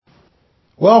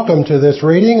Welcome to this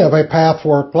reading of a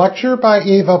Pathwork lecture by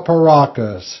Eva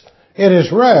Parakis. It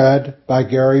is read by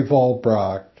Gary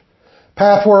Volbracht.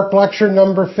 Pathwork lecture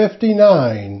number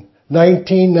 59,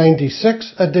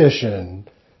 1996 edition,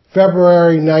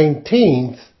 February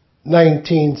 19th,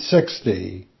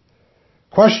 1960.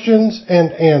 Questions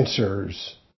and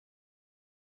answers.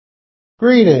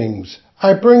 Greetings.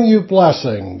 I bring you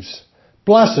blessings.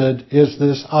 Blessed is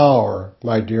this hour,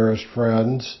 my dearest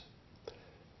friends.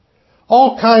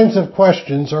 All kinds of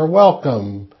questions are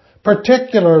welcome,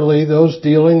 particularly those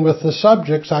dealing with the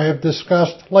subjects I have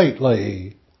discussed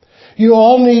lately. You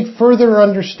all need further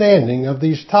understanding of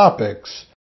these topics.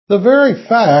 The very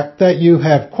fact that you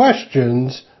have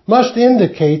questions must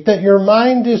indicate that your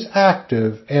mind is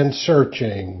active and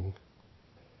searching.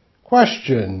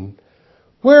 Question: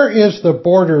 where is the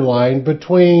borderline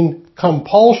between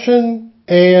compulsion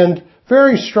and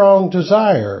very strong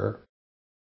desire?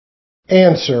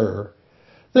 Answer: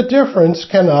 the difference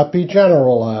cannot be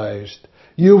generalized.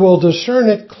 You will discern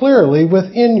it clearly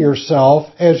within yourself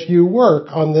as you work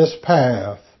on this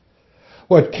path.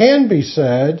 What can be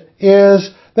said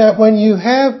is that when you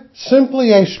have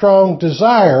simply a strong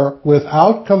desire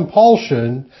without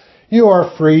compulsion, you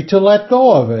are free to let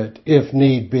go of it if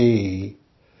need be.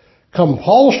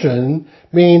 Compulsion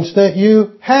means that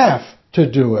you have to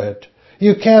do it.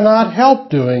 You cannot help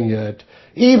doing it,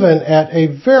 even at a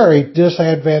very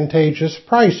disadvantageous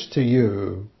price to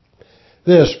you.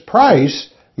 This price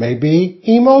may be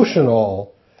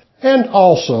emotional, and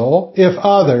also if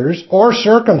others or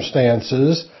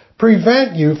circumstances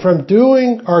prevent you from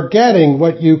doing or getting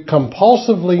what you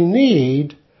compulsively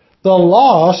need, the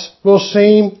loss will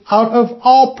seem out of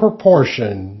all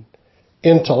proportion.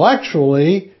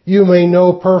 Intellectually, you may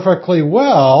know perfectly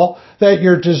well that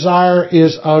your desire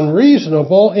is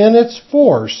unreasonable in its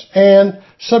force and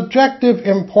subjective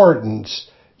importance,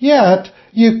 yet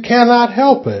you cannot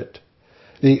help it.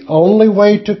 The only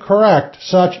way to correct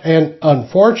such an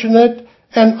unfortunate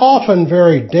and often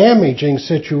very damaging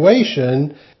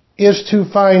situation is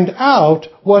to find out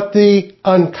what the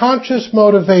unconscious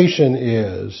motivation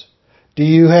is. Do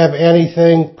you have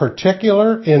anything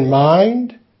particular in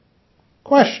mind?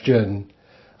 Question: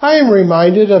 I am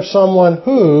reminded of someone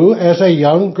who, as a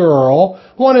young girl,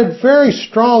 wanted very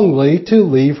strongly to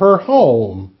leave her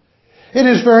home. It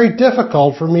is very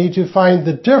difficult for me to find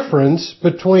the difference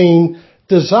between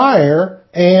desire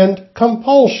and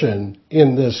compulsion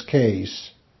in this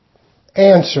case.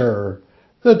 Answer: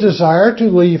 the desire to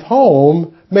leave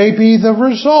home may be the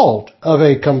result of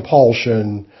a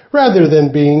compulsion, rather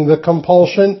than being the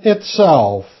compulsion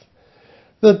itself.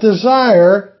 The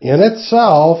desire in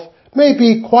itself may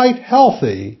be quite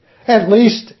healthy, at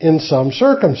least in some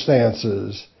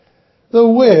circumstances. The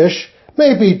wish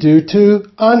may be due to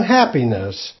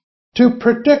unhappiness, to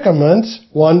predicaments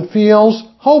one feels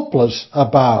hopeless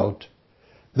about.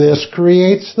 This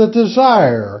creates the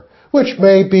desire, which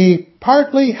may be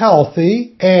partly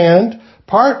healthy and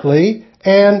partly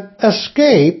an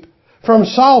escape from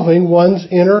solving one's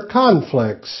inner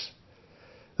conflicts.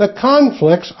 The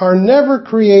conflicts are never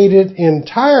created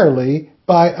entirely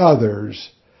by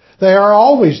others. They are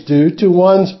always due to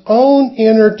one's own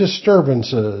inner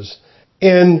disturbances,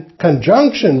 in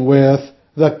conjunction with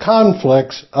the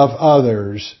conflicts of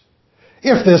others.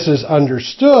 If this is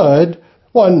understood,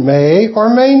 one may or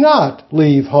may not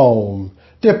leave home,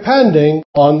 depending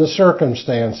on the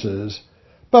circumstances,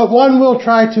 but one will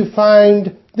try to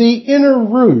find the inner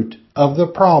root of the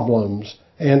problems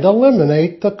and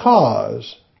eliminate the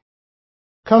cause.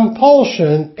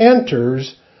 Compulsion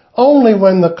enters only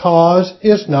when the cause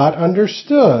is not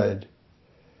understood.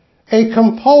 A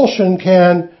compulsion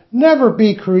can never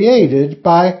be created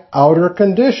by outer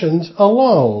conditions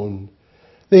alone.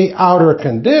 The outer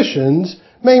conditions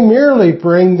may merely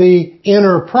bring the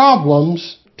inner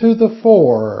problems to the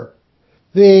fore.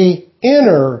 The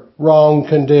inner wrong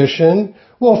condition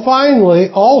will finally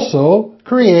also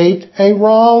create a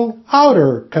wrong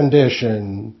outer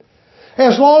condition.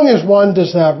 As long as one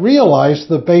does not realize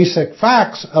the basic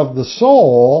facts of the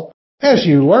soul, as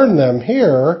you learn them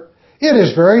here, it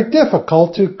is very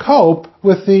difficult to cope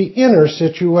with the inner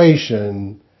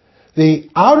situation. The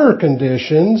outer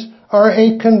conditions are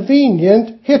a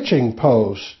convenient hitching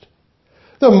post.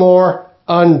 The more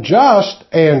unjust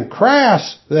and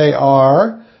crass they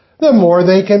are, the more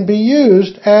they can be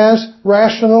used as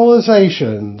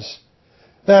rationalizations.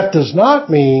 That does not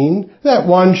mean that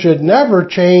one should never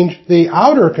change the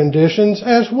outer conditions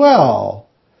as well.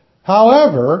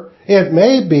 However, it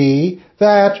may be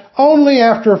that only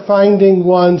after finding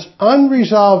one's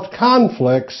unresolved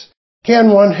conflicts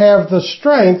can one have the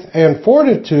strength and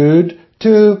fortitude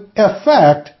to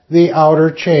effect the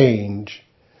outer change.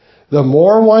 The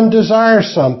more one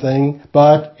desires something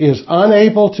but is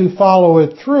unable to follow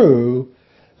it through,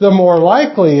 the more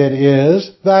likely it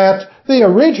is that the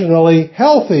originally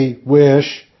healthy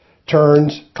wish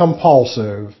turns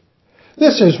compulsive.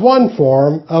 This is one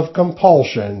form of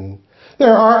compulsion.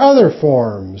 There are other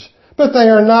forms, but they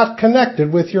are not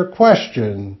connected with your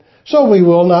question, so we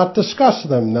will not discuss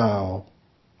them now.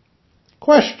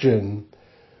 Question.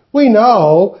 We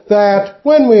know that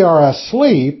when we are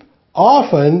asleep,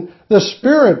 often the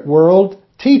spirit world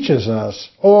teaches us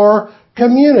or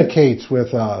communicates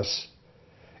with us.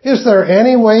 Is there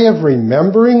any way of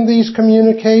remembering these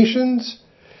communications?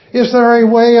 Is there a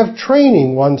way of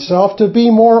training oneself to be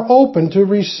more open to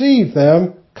receive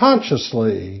them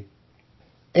consciously?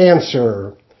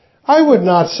 Answer. I would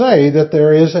not say that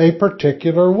there is a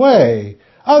particular way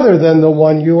other than the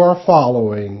one you are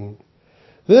following.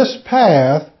 This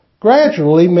path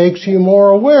gradually makes you more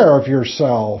aware of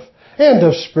yourself and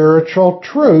of spiritual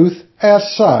truth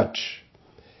as such.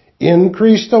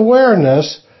 Increased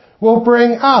awareness will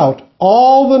bring out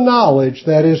all the knowledge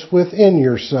that is within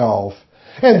yourself,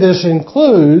 and this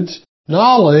includes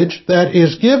knowledge that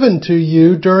is given to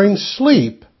you during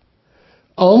sleep.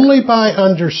 Only by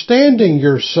understanding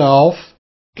yourself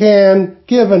can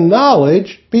given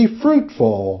knowledge be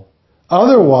fruitful.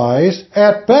 Otherwise,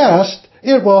 at best,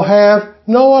 it will have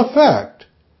no effect.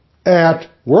 At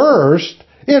worst,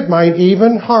 it might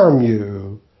even harm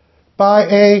you. By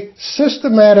a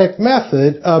systematic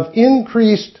method of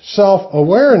increased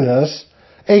self-awareness,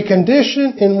 a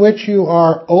condition in which you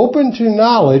are open to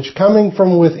knowledge coming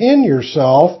from within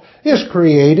yourself is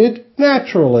created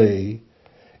naturally.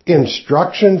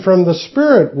 Instruction from the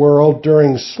spirit world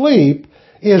during sleep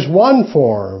is one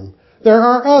form. There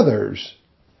are others.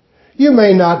 You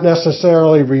may not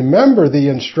necessarily remember the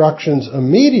instructions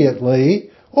immediately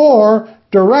or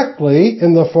directly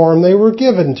in the form they were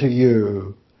given to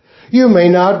you. You may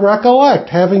not recollect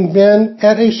having been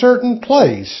at a certain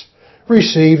place,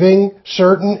 receiving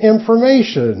certain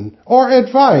information or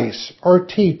advice or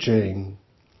teaching.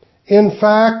 In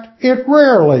fact, it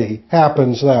rarely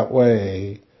happens that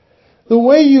way. The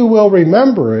way you will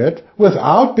remember it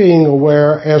without being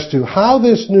aware as to how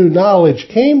this new knowledge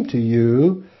came to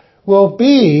you will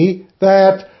be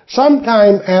that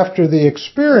sometime after the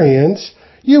experience,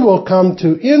 you will come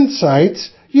to insights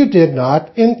you did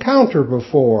not encounter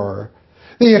before.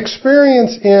 The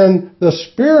experience in the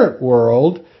spirit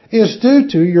world is due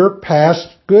to your past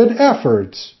good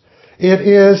efforts. It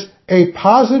is a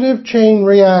positive chain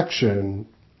reaction.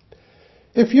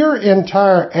 If your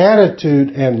entire attitude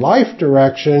and life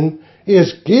direction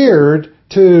is geared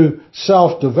to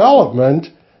self-development,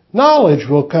 knowledge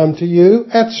will come to you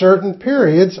at certain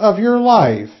periods of your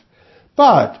life.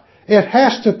 But it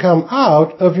has to come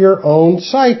out of your own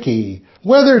psyche,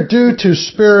 whether due to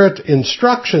spirit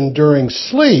instruction during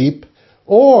sleep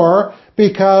or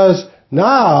because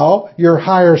now your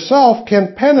higher self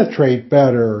can penetrate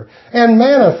better and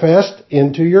manifest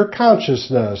into your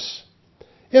consciousness.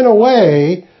 In a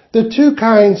way, the two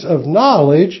kinds of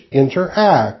knowledge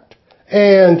interact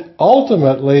and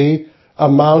ultimately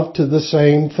amount to the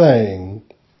same thing.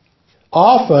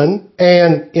 Often,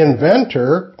 an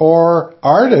inventor or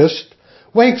artist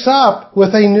wakes up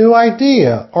with a new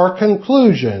idea or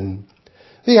conclusion.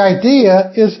 The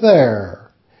idea is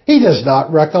there. He does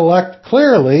not recollect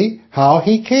clearly how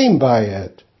he came by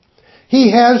it.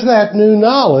 He has that new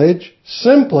knowledge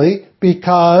simply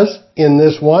because, in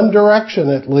this one direction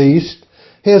at least,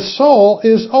 his soul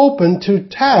is open to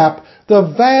tap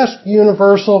the vast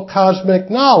universal cosmic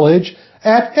knowledge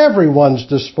at everyone's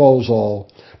disposal,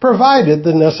 provided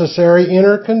the necessary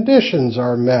inner conditions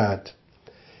are met.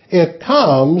 It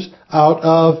comes out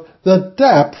of the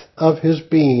depth of his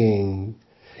being.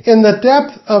 In the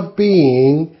depth of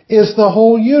being is the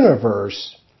whole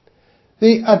universe.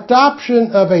 The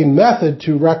adoption of a method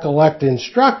to recollect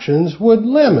instructions would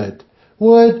limit,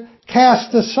 would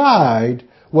cast aside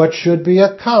what should be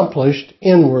accomplished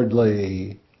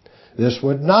inwardly. This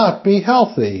would not be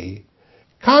healthy.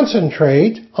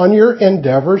 Concentrate on your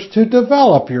endeavors to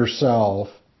develop yourself.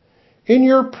 In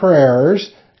your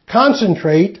prayers,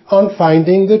 concentrate on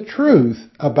finding the truth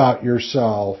about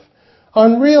yourself,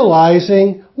 on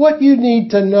realizing what you need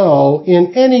to know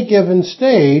in any given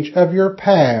stage of your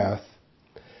path.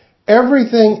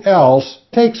 Everything else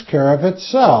takes care of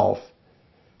itself.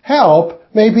 Help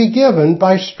may be given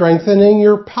by strengthening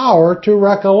your power to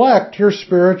recollect your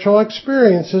spiritual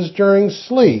experiences during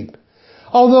sleep,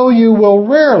 although you will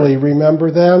rarely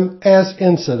remember them as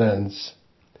incidents.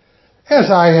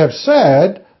 As I have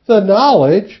said, the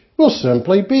knowledge will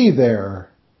simply be there.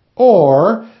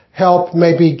 Or, Help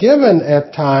may be given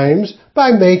at times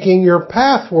by making your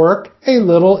path work a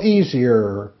little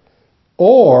easier.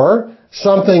 Or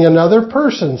something another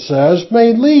person says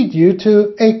may lead you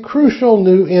to a crucial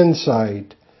new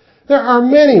insight. There are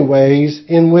many ways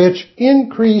in which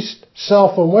increased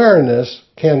self-awareness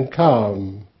can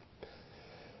come.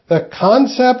 The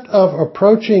concept of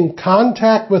approaching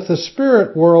contact with the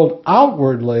spirit world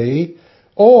outwardly,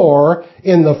 or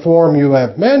in the form you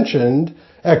have mentioned,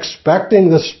 expecting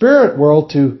the spirit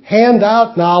world to hand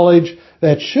out knowledge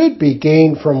that should be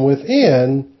gained from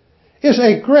within, is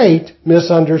a great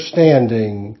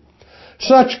misunderstanding.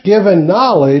 Such given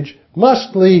knowledge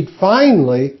must lead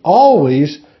finally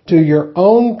always to your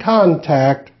own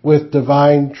contact with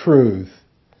divine truth.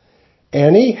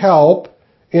 Any help,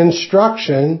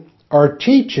 instruction, or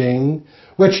teaching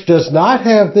which does not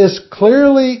have this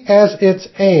clearly as its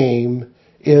aim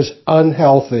is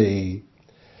unhealthy.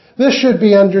 This should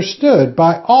be understood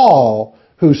by all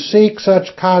who seek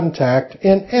such contact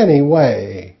in any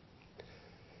way.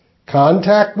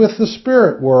 Contact with the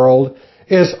spirit world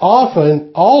is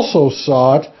often also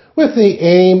sought with the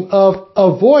aim of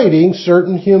avoiding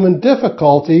certain human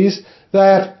difficulties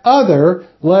that other,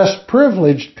 less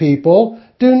privileged people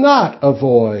do not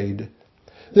avoid.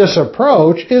 This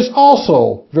approach is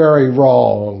also very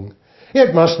wrong.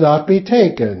 It must not be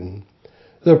taken.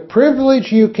 The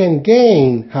privilege you can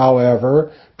gain,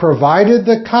 however, provided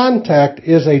the contact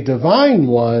is a divine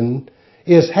one,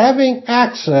 is having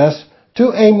access to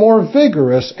a more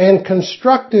vigorous and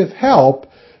constructive help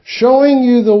showing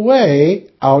you the way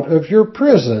out of your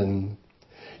prison.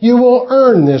 You will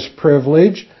earn this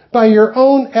privilege by your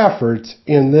own efforts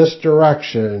in this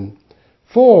direction.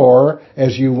 For,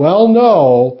 as you well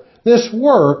know, this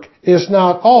work is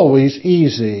not always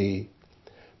easy.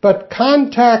 But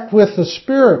contact with the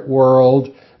spirit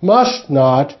world must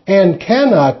not and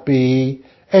cannot be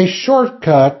a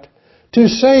shortcut to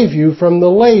save you from the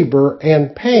labor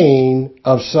and pain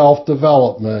of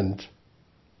self-development.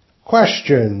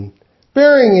 Question.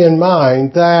 Bearing in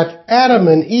mind that Adam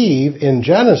and Eve in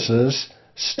Genesis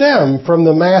stem from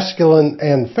the masculine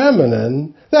and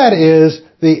feminine, that is,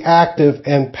 the active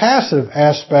and passive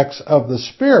aspects of the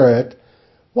spirit,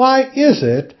 why is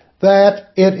it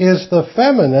that it is the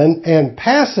feminine and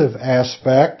passive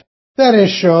aspect that is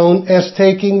shown as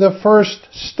taking the first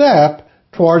step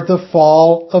toward the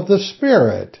fall of the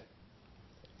spirit?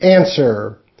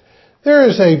 Answer. There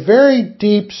is a very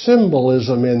deep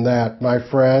symbolism in that, my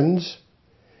friends.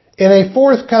 In a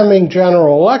forthcoming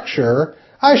general lecture,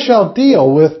 I shall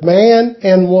deal with man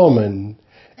and woman,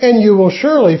 and you will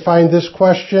surely find this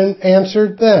question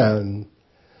answered then.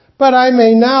 But I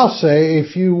may now say a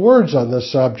few words on the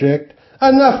subject,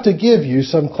 enough to give you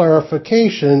some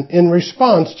clarification in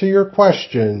response to your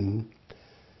question.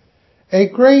 A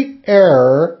great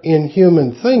error in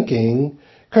human thinking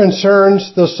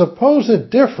concerns the supposed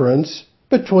difference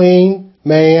between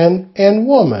man and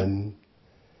woman.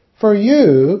 For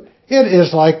you, it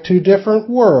is like two different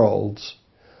worlds.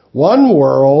 One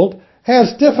world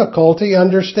has difficulty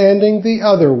understanding the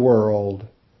other world.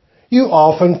 You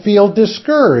often feel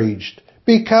discouraged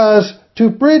because to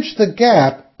bridge the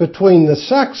gap between the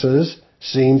sexes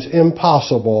seems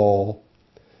impossible.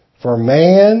 For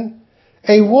man,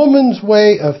 a woman's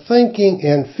way of thinking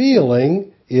and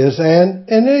feeling is an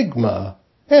enigma,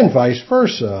 and vice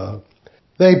versa.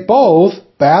 They both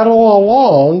battle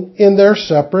along in their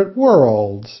separate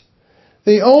worlds.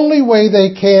 The only way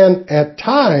they can, at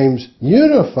times,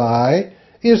 unify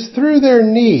is through their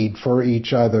need for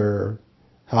each other.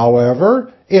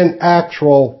 However, in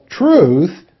actual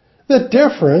truth, the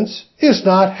difference is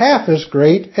not half as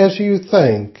great as you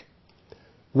think.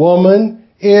 Woman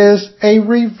is a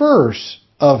reverse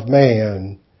of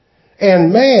man,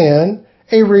 and man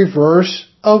a reverse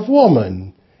of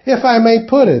woman, if I may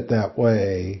put it that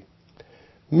way.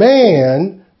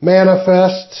 Man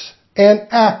manifests an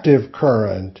active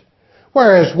current,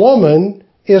 whereas woman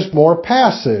is more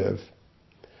passive.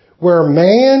 Where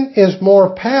man is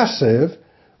more passive,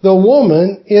 the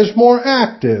woman is more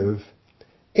active.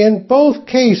 In both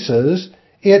cases,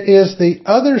 it is the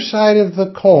other side of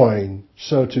the coin,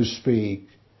 so to speak.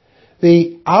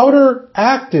 The outer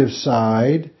active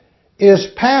side is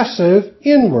passive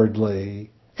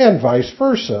inwardly, and vice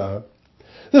versa.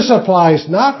 This applies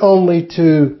not only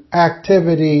to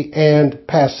activity and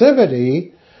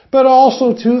passivity, but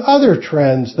also to other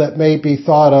trends that may be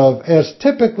thought of as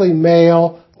typically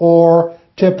male or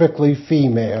typically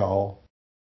female.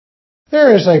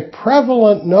 There is a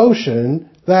prevalent notion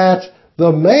that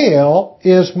the male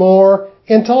is more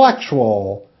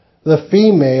intellectual, the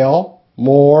female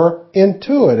more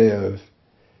intuitive.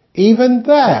 Even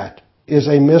that is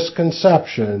a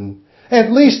misconception.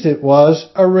 At least it was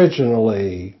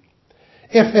originally.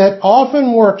 If it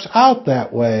often works out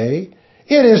that way,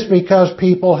 it is because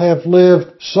people have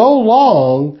lived so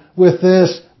long with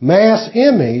this mass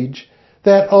image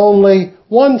that only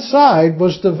one side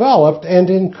was developed and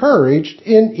encouraged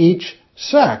in each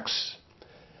sex.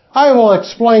 I will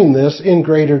explain this in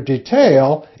greater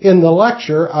detail in the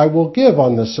lecture I will give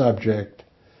on the subject.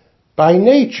 By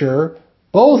nature,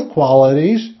 both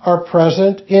qualities are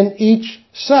present in each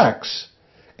sex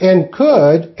and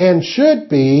could and should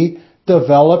be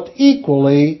developed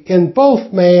equally in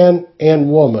both man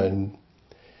and woman.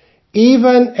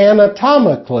 Even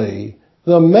anatomically,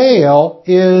 the male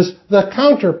is the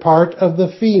counterpart of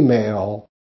the female,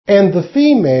 and the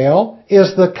female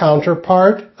is the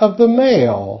counterpart of the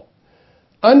male.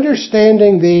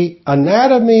 Understanding the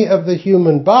anatomy of the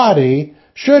human body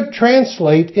should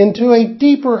translate into a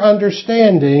deeper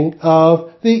understanding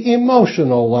of the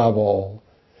emotional level,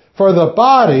 for the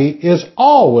body is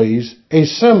always a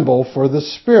symbol for the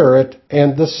spirit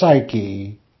and the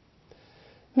psyche.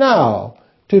 Now,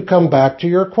 to come back to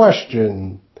your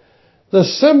question, the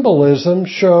symbolism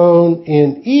shown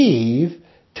in Eve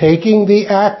taking the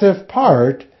active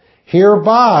part,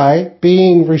 hereby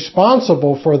being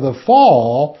responsible for the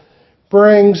fall,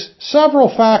 brings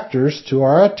several factors to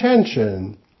our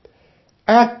attention.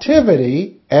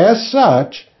 Activity, as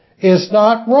such, is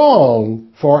not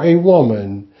wrong for a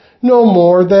woman, no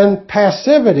more than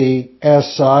passivity,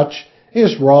 as such,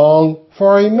 is wrong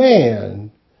for a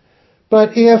man.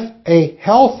 But if a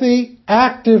healthy,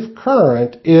 active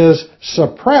current is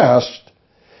suppressed,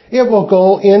 it will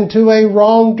go into a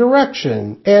wrong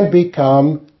direction and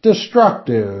become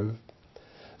destructive.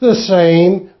 The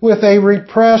same with a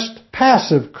repressed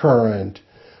passive current,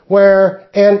 where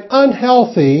an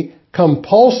unhealthy,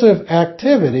 compulsive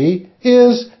activity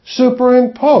is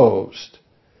superimposed.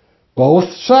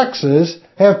 Both sexes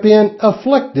have been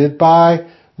afflicted by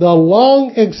the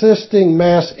long-existing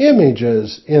mass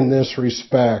images in this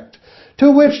respect,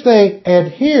 to which they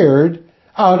adhered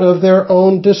out of their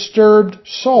own disturbed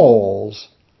souls.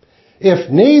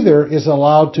 If neither is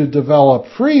allowed to develop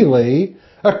freely,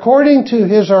 according to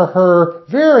his or her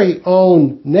very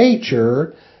own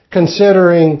nature,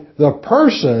 considering the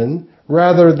person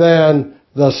rather than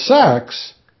the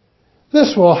sex,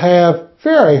 this will have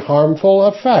very harmful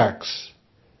effects.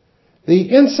 The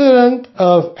incident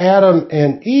of Adam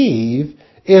and Eve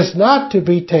is not to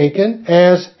be taken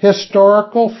as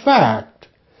historical fact,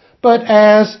 but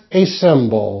as a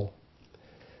symbol.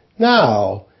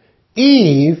 Now,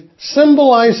 Eve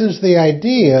symbolizes the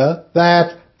idea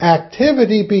that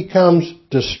activity becomes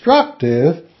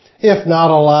destructive if not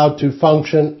allowed to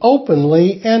function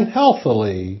openly and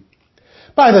healthily.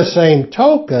 By the same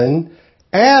token,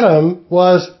 Adam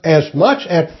was as much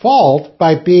at fault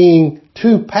by being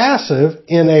too passive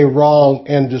in a wrong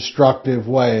and destructive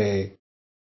way.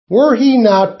 Were he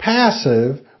not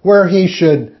passive where he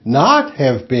should not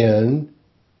have been,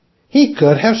 he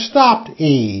could have stopped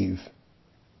Eve.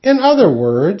 In other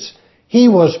words, he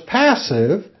was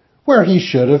passive where he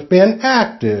should have been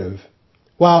active,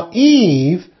 while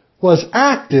Eve was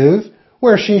active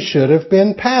where she should have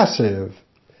been passive.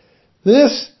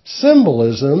 This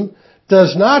symbolism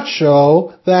does not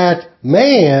show that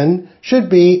man should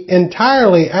be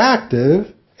entirely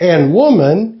active and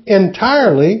woman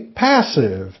entirely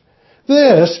passive.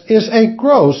 This is a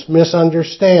gross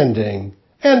misunderstanding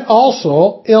and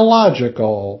also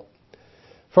illogical.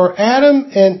 For Adam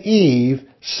and Eve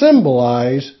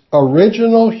symbolize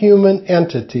original human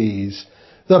entities,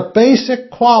 the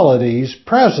basic qualities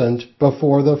present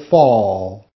before the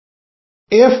fall.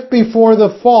 If before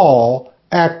the fall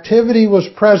activity was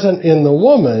present in the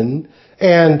woman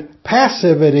and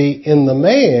passivity in the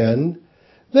man,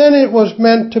 then it was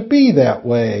meant to be that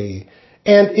way,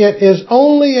 and it is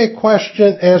only a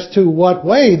question as to what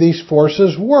way these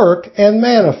forces work and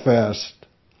manifest.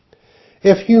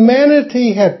 If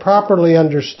humanity had properly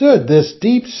understood this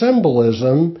deep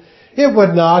symbolism, it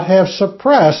would not have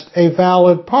suppressed a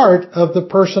valid part of the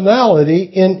personality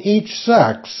in each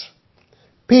sex.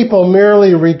 People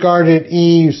merely regarded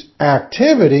Eve's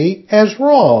activity as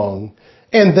wrong,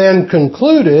 and then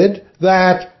concluded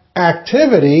that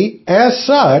activity, as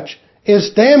such,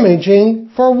 is damaging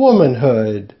for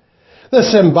womanhood. The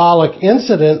symbolic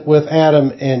incident with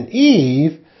Adam and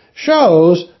Eve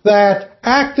shows that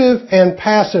active and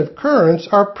passive currents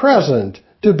are present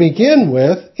to begin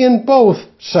with in both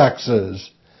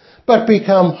sexes, but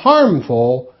become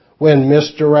harmful when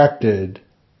misdirected.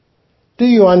 Do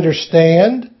you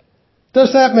understand?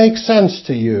 Does that make sense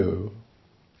to you?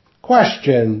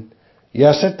 Question: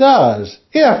 Yes, it does,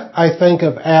 if I think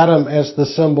of Adam as the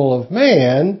symbol of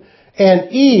man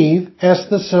and Eve as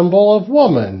the symbol of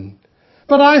woman.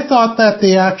 But I thought that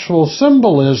the actual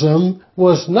symbolism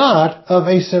was not of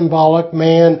a symbolic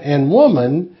man and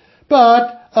woman,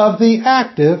 but of the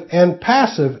active and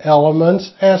passive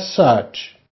elements as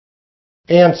such.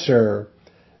 Answer: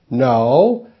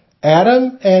 no,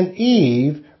 Adam and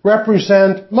Eve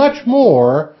represent much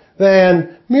more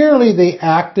than merely the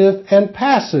active and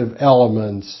passive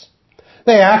elements.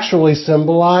 They actually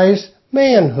symbolize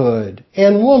manhood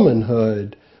and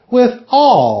womanhood with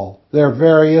all their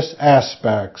various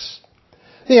aspects.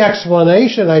 The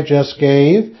explanation I just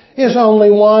gave is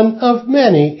only one of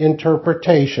many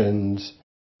interpretations.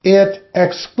 It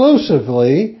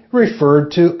exclusively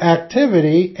referred to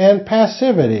activity and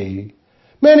passivity.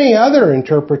 Many other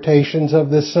interpretations of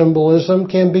this symbolism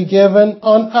can be given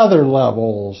on other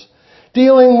levels,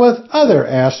 dealing with other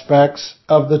aspects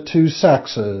of the two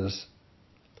sexes.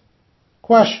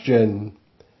 Question: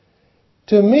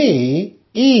 to me,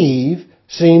 Eve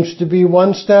seems to be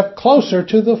one step closer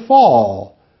to the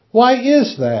fall. Why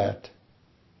is that?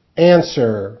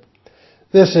 Answer: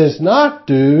 this is not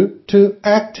due to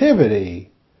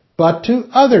activity, but to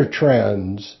other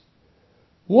trends.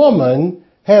 Woman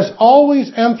has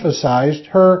always emphasized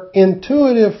her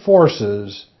intuitive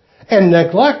forces and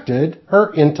neglected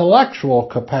her intellectual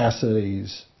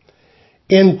capacities.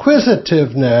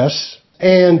 Inquisitiveness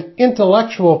and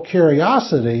intellectual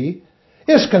curiosity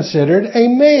is considered a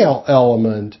male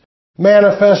element,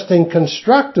 manifesting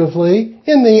constructively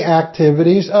in the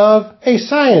activities of a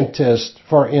scientist,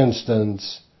 for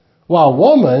instance, while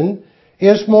woman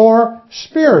is more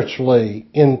spiritually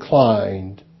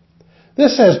inclined.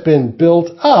 This has been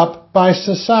built up by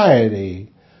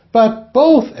society, but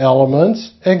both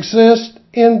elements exist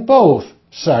in both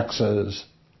sexes.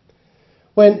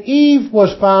 When Eve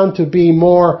was found to be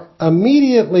more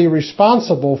immediately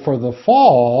responsible for the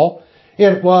fall,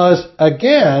 it was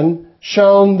again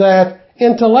shown that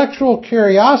intellectual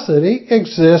curiosity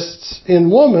exists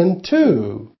in woman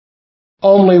too.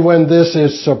 Only when this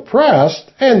is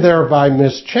suppressed and thereby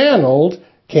mischanneled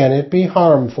can it be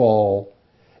harmful.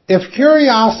 If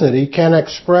curiosity can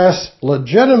express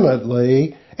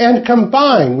legitimately and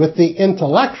combine with the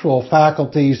intellectual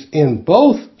faculties in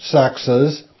both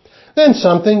sexes, then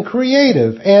something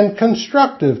creative and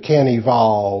constructive can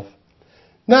evolve.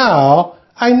 Now,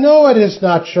 I know it is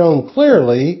not shown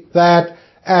clearly that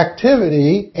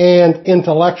activity and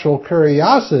intellectual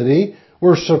curiosity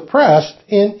were suppressed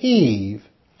in Eve,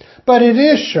 but it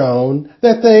is shown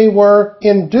that they were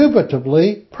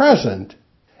indubitably present.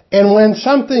 And when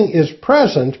something is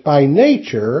present by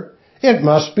nature, it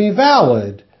must be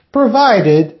valid,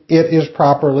 provided it is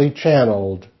properly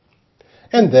channeled.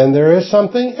 And then there is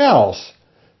something else.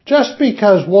 Just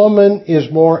because woman is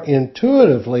more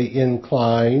intuitively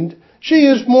inclined, she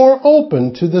is more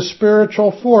open to the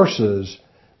spiritual forces.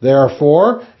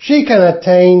 Therefore, she can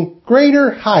attain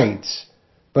greater heights.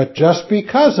 But just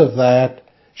because of that,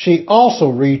 she also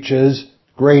reaches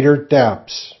greater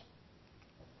depths.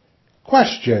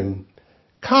 Question: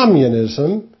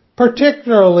 communism,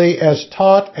 particularly as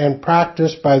taught and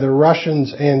practiced by the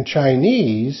Russians and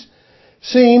Chinese,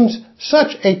 seems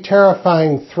such a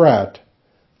terrifying threat,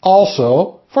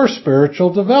 also for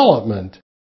spiritual development.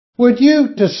 Would you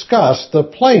discuss the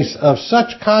place of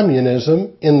such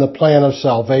communism in the plan of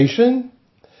salvation?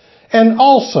 And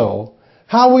also,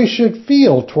 how we should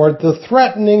feel toward the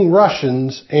threatening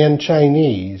Russians and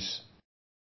Chinese?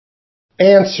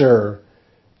 Answer: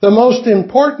 the most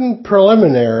important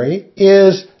preliminary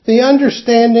is the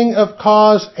understanding of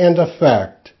cause and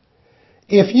effect.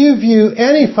 If you view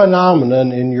any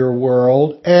phenomenon in your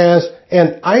world as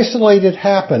an isolated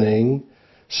happening,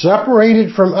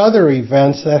 separated from other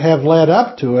events that have led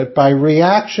up to it by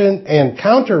reaction and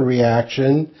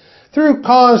counter-reaction through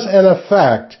cause and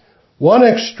effect, one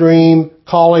extreme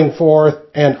calling forth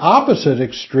an opposite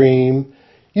extreme,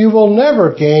 you will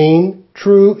never gain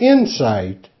true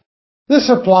insight. This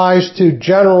applies to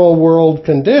general world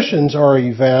conditions or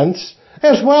events,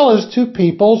 as well as to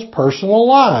people's personal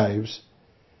lives.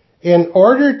 In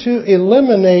order to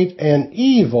eliminate an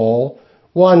evil,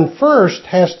 one first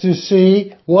has to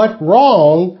see what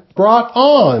wrong brought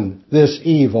on this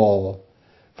evil,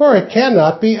 for it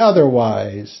cannot be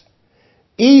otherwise.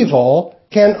 Evil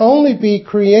can only be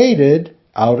created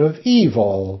out of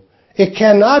evil. It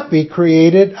cannot be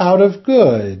created out of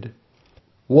good.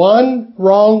 One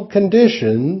wrong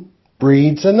condition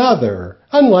breeds another,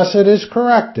 unless it is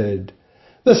corrected.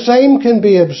 The same can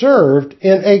be observed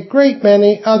in a great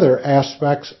many other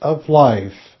aspects of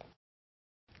life.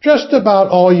 Just about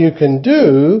all you can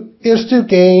do is to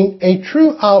gain a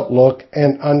true outlook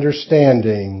and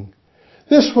understanding.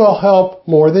 This will help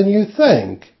more than you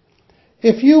think.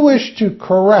 If you wish to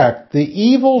correct the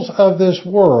evils of this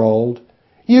world,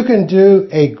 you can do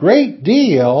a great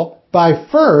deal by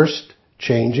first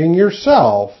changing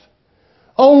yourself.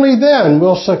 Only then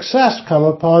will success come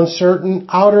upon certain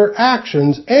outer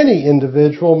actions any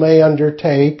individual may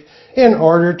undertake in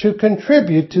order to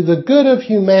contribute to the good of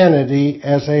humanity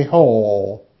as a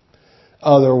whole.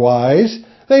 Otherwise,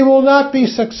 they will not be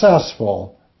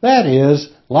successful, that is,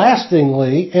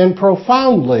 lastingly and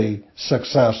profoundly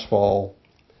successful.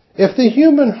 If the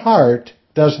human heart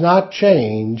does not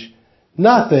change,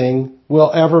 nothing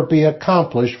will ever be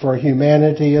accomplished for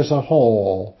humanity as a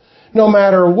whole, no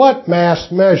matter what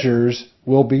mass measures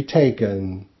will be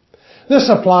taken. This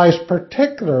applies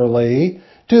particularly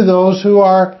to those who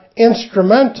are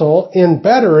instrumental in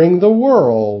bettering the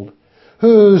world,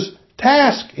 whose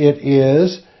task it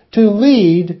is to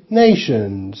lead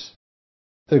nations.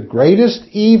 The greatest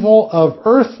evil of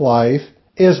earth life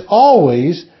is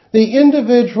always the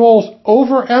individual's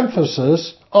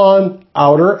overemphasis on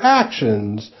outer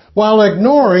actions, while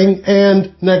ignoring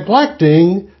and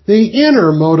neglecting the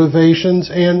inner motivations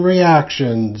and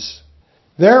reactions,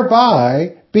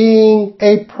 thereby being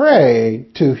a prey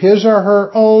to his or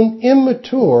her own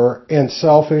immature and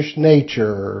selfish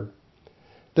nature.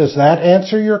 Does that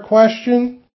answer your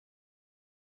question?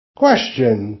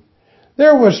 Question.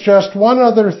 There was just one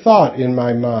other thought in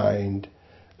my mind.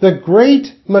 The great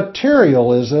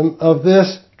materialism of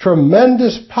this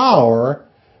tremendous power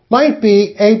might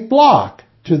be a block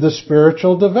to the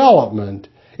spiritual development.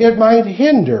 It might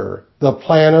hinder the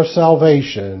plan of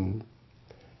salvation.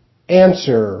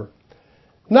 Answer.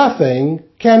 Nothing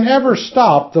can ever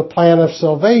stop the plan of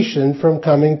salvation from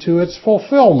coming to its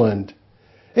fulfillment.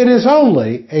 It is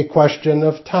only a question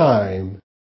of time.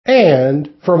 And,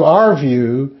 from our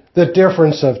view, the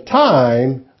difference of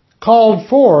time, called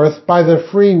forth by the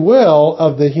free will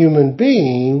of the human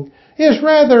being, is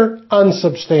rather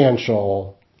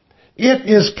unsubstantial. It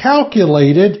is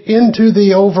calculated into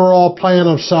the overall plan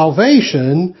of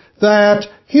salvation that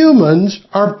humans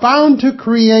are bound to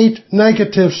create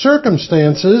negative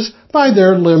circumstances by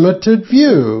their limited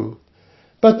view.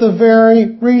 But the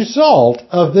very result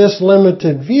of this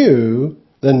limited view,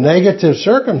 the negative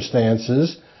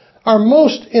circumstances, are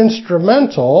most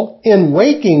instrumental in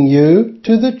waking you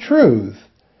to the truth.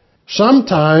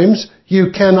 Sometimes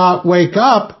you cannot wake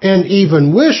up and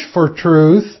even wish for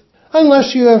truth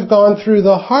unless you have gone through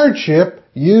the hardship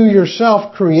you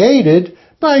yourself created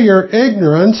by your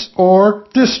ignorance or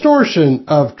distortion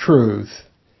of truth.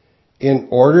 In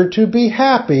order to be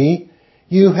happy,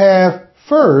 you have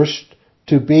first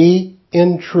to be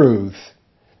in truth.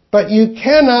 But you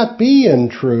cannot be in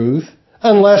truth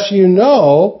unless you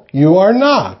know you are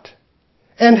not,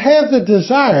 and have the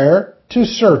desire to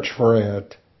search for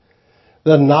it.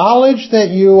 The knowledge that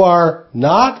you are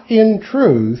not in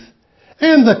truth,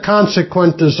 and the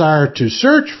consequent desire to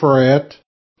search for it,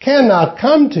 cannot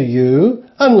come to you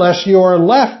unless you are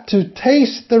left to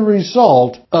taste the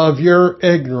result of your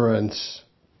ignorance.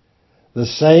 The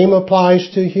same applies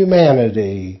to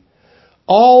humanity.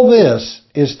 All this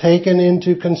is taken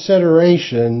into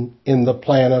consideration in the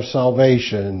plan of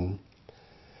salvation.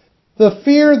 The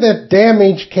fear that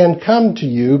damage can come to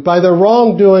you by the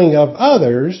wrongdoing of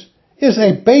others is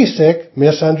a basic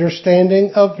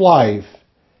misunderstanding of life.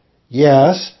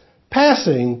 Yes,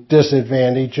 passing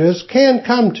disadvantages can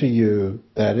come to you,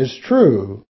 that is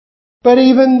true. But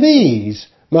even these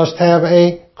must have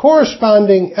a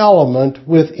corresponding element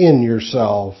within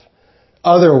yourself.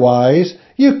 Otherwise,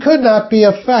 you could not be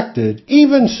affected,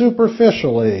 even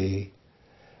superficially.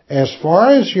 As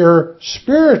far as your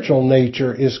spiritual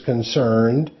nature is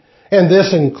concerned, and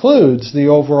this includes the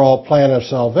overall plan of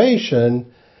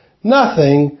salvation,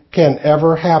 nothing can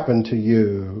ever happen to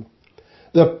you.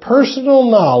 The personal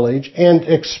knowledge and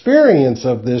experience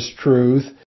of this truth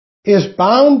is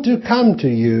bound to come to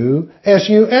you as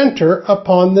you enter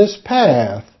upon this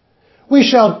path. We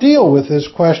shall deal with this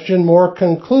question more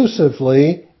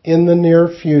conclusively in the near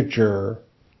future.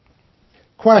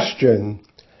 Question.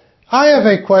 I have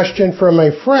a question from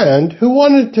a friend who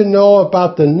wanted to know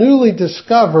about the newly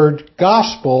discovered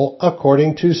Gospel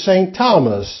according to St.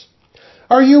 Thomas.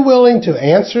 Are you willing to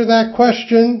answer that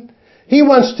question? He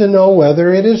wants to know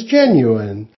whether it is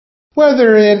genuine,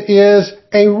 whether it is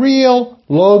a real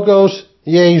Logos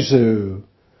Jesu,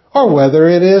 or whether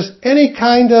it is any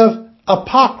kind of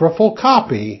apocryphal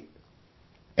copy.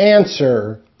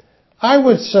 Answer. I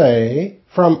would say,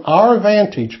 from our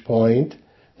vantage point,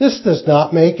 this does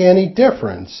not make any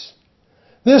difference.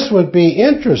 This would be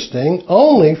interesting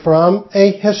only from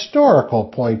a historical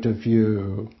point of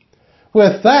view.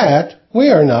 With that, we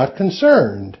are not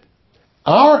concerned.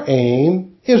 Our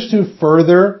aim is to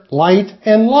further light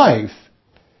and life.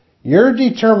 Your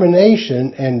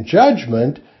determination and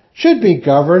judgment should be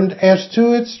governed as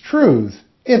to its truth,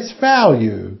 its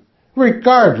value,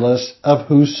 regardless of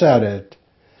who said it.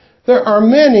 There are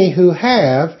many who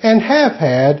have and have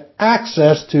had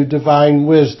access to divine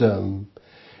wisdom.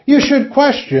 You should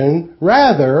question,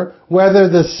 rather, whether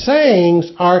the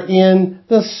sayings are in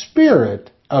the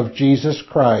spirit of Jesus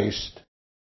Christ.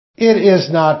 It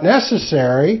is not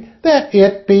necessary that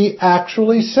it be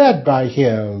actually said by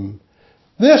him.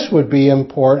 This would be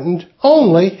important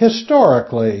only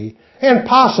historically, and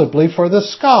possibly for the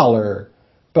scholar,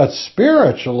 but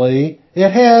spiritually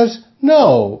it has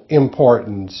no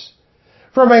importance.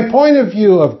 From a point of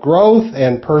view of growth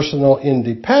and personal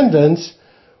independence,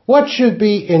 what should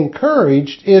be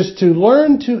encouraged is to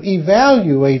learn to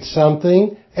evaluate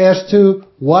something as to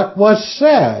what was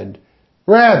said,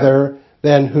 rather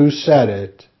than who said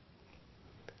it.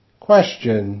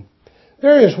 Question.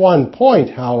 There is one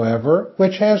point, however,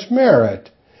 which has merit.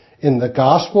 In the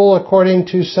Gospel according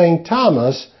to St.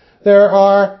 Thomas, there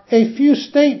are a few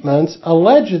statements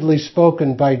allegedly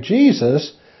spoken by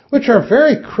Jesus which are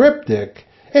very cryptic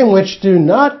and which do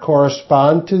not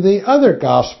correspond to the other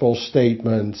Gospel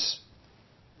statements.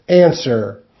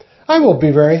 Answer. I will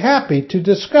be very happy to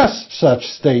discuss such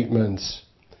statements.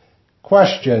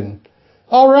 Question.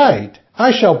 All right,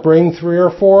 I shall bring 3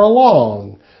 or 4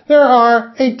 along. There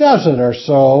are a dozen or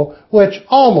so which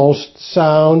almost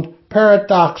sound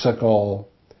paradoxical.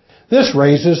 This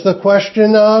raises the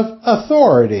question of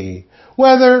authority,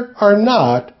 whether or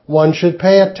not one should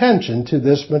pay attention to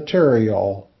this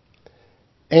material.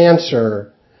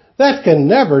 Answer. That can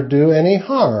never do any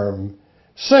harm,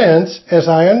 since, as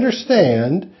I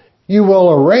understand, you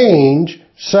will arrange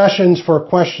sessions for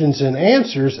questions and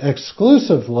answers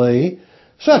exclusively.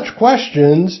 Such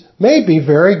questions may be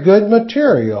very good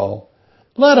material.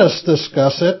 Let us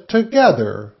discuss it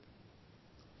together.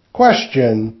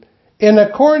 Question. In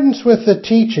accordance with the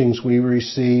teachings we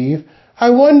receive,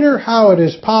 I wonder how it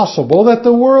is possible that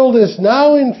the world is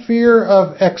now in fear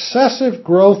of excessive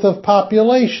growth of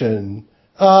population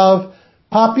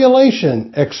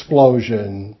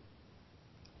explosion.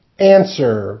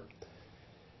 Answer.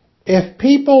 If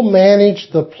people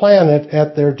managed the planet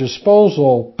at their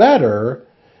disposal better,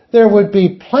 there would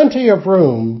be plenty of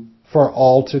room for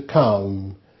all to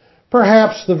come.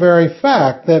 Perhaps the very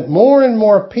fact that more and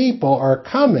more people are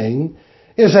coming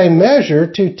is a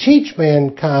measure to teach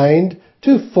mankind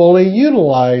to fully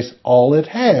utilize all it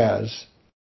has.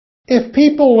 If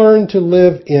people learn to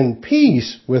live in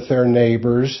peace with their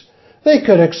neighbors, they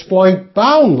could exploit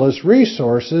boundless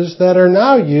resources that are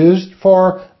now used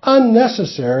for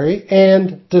unnecessary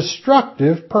and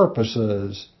destructive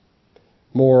purposes.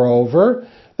 Moreover,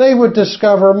 they would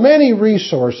discover many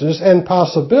resources and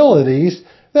possibilities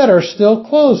that are still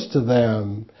closed to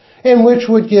them, and which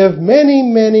would give many,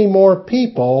 many more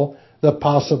people the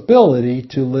possibility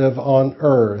to live on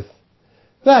earth.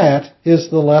 That is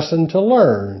the lesson to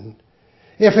learn.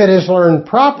 If it is learned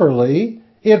properly,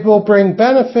 it will bring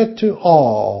benefit to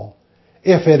all.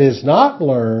 If it is not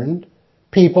learned,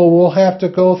 people will have to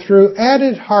go through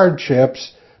added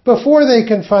hardships before they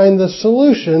can find the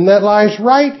solution that lies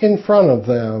right in front of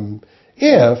them,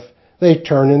 if they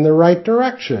turn in the right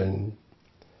direction.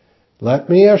 Let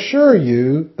me assure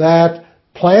you that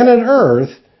planet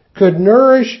Earth could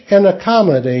nourish and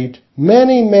accommodate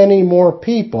many, many more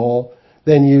people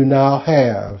than you now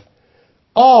have.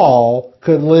 All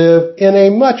could live in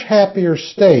a much happier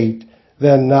state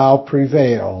than now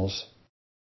prevails.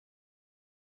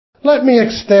 Let me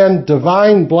extend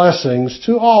divine blessings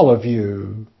to all of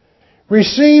you.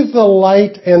 Receive the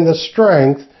light and the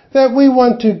strength that we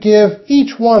want to give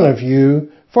each one of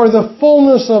you for the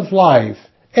fullness of life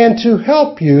and to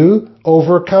help you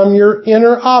overcome your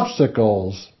inner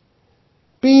obstacles.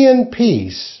 Be in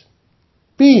peace.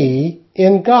 Be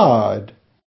in God.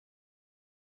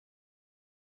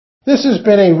 This has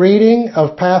been a reading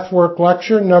of Pathwork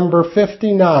Lecture number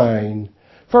 59.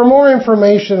 For more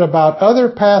information about other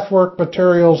Pathwork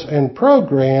materials and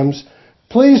programs,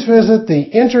 please visit the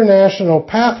International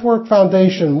Pathwork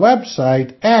Foundation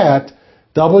website at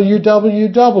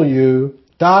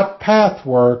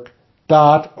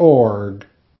www.pathwork.org.